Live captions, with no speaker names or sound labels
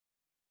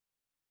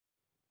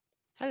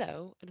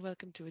Hello and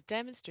welcome to a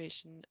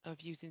demonstration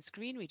of using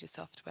screen reader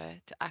software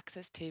to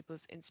access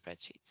tables in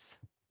spreadsheets.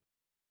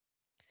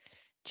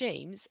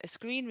 James, a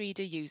screen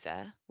reader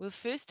user, will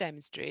first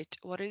demonstrate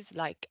what it is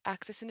like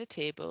accessing a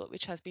table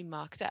which has been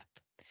marked up.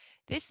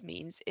 This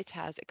means it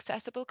has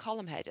accessible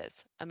column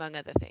headers, among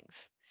other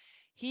things.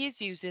 He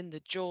is using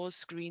the JAWS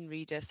screen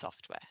reader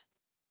software.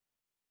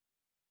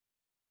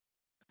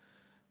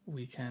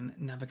 We can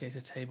navigate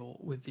a table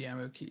with the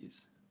arrow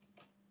keys.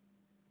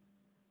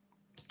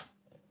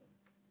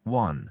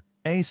 1.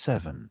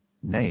 A7.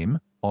 Name,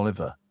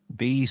 Oliver.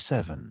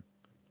 B7.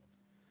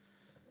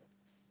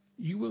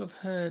 You will have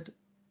heard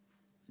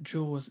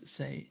JAWS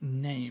say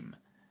name,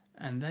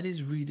 and that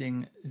is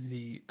reading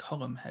the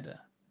column header,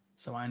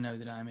 so I know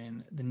that I'm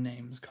in the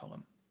names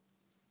column.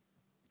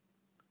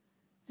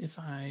 If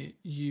I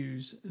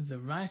use the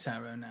right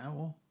arrow now,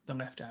 or the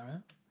left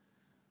arrow,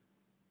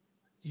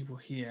 you will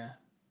hear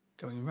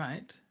going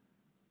right.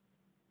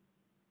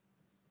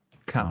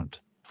 Count,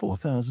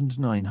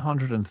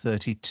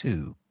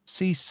 4,932.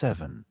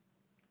 C7.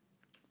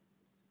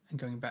 And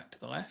going back to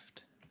the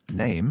left.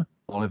 Name,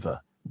 Oliver.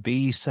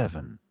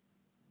 B7.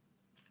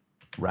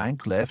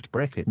 Rank left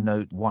bracket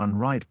note 1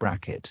 right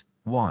bracket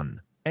 1.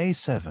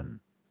 A7.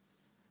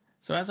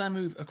 So as I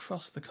move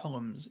across the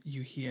columns,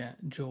 you hear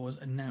JAWS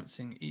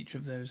announcing each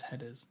of those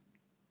headers.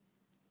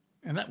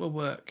 And that will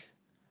work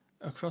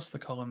across the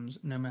columns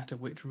no matter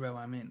which row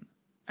I'm in.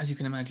 As you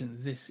can imagine,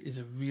 this is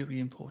a really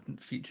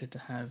important feature to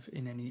have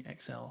in any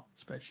Excel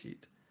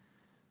spreadsheet.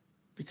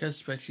 Because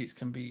spreadsheets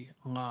can be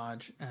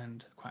large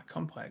and quite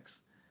complex,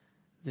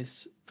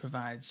 this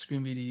provides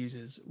screen reader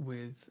users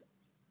with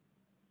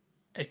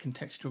a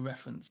contextual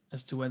reference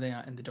as to where they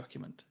are in the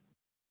document.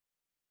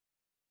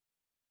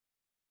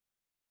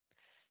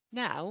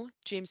 Now,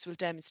 James will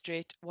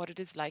demonstrate what it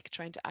is like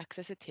trying to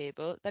access a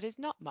table that is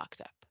not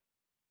marked up.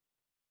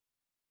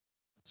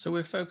 So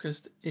we're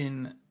focused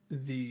in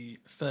the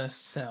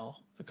first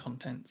cell, the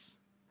contents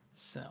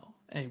cell,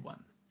 A1.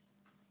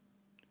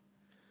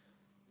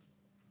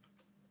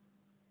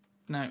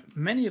 Now,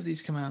 many of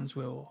these commands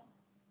will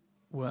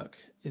work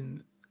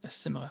in a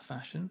similar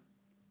fashion.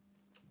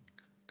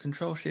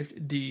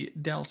 Control-Shift-D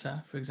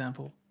delta, for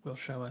example, will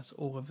show us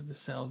all of the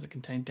cells that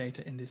contain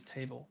data in this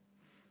table.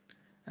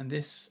 And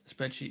this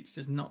spreadsheet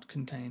does not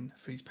contain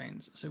freeze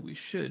panes, so we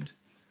should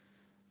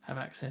have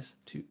access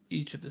to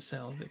each of the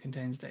cells that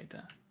contains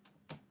data.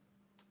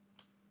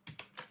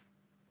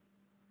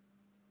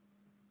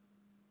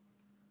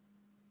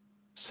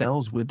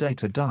 Cells with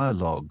data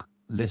dialog.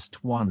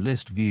 List 1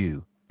 list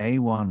view.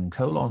 A1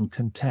 colon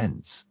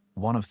contents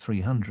 1 of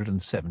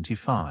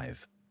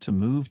 375. To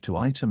move to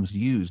items,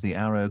 use the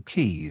arrow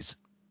keys.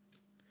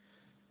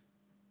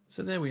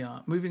 So there we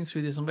are. Moving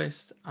through this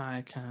list,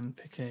 I can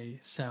pick a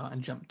cell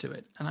and jump to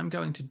it. And I'm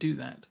going to do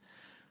that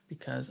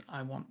because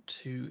I want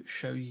to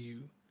show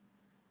you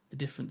the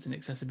difference in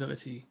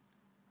accessibility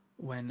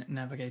when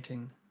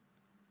navigating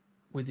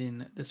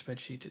within the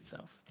spreadsheet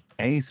itself.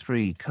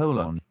 A3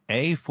 colon,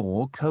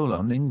 A4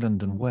 colon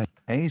England and Wales,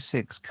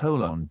 A6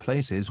 colon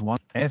places 1,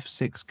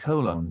 F6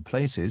 colon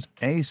places,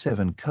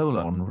 A7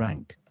 colon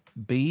rank,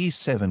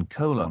 B7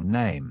 colon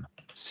name,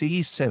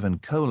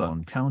 C7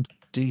 colon count,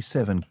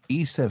 D7,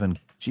 E7,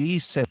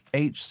 G7,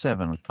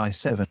 H7,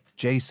 I7,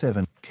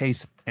 J7,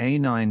 case,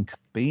 A9,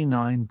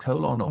 B9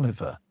 colon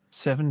Oliver,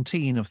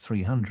 17 of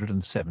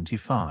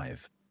 375. I'm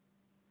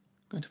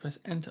going to press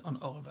enter on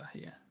Oliver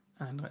here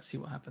and let's see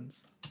what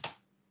happens.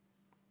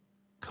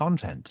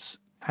 Contents,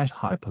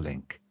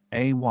 hyperlink,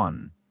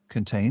 A1,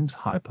 contains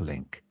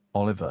hyperlink,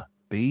 Oliver,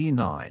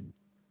 B9.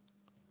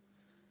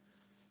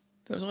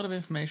 There was a lot of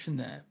information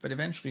there, but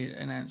eventually it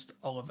announced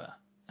Oliver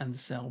and the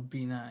cell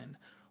B9.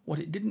 What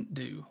it didn't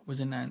do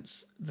was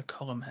announce the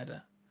column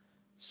header.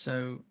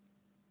 So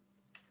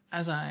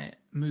as I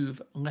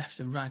move left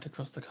and right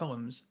across the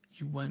columns,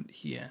 you won't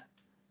hear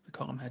the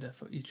column header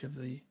for each of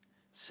the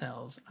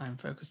cells I'm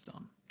focused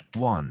on.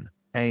 1,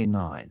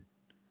 A9.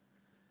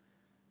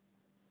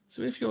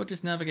 So if you're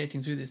just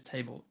navigating through this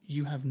table,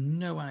 you have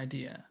no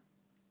idea,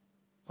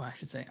 or I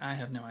should say I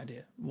have no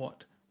idea,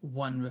 what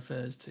 1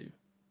 refers to.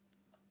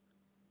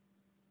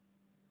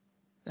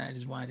 That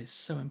is why it is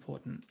so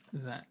important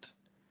that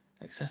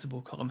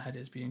accessible column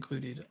headers be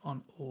included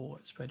on all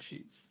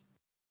spreadsheets.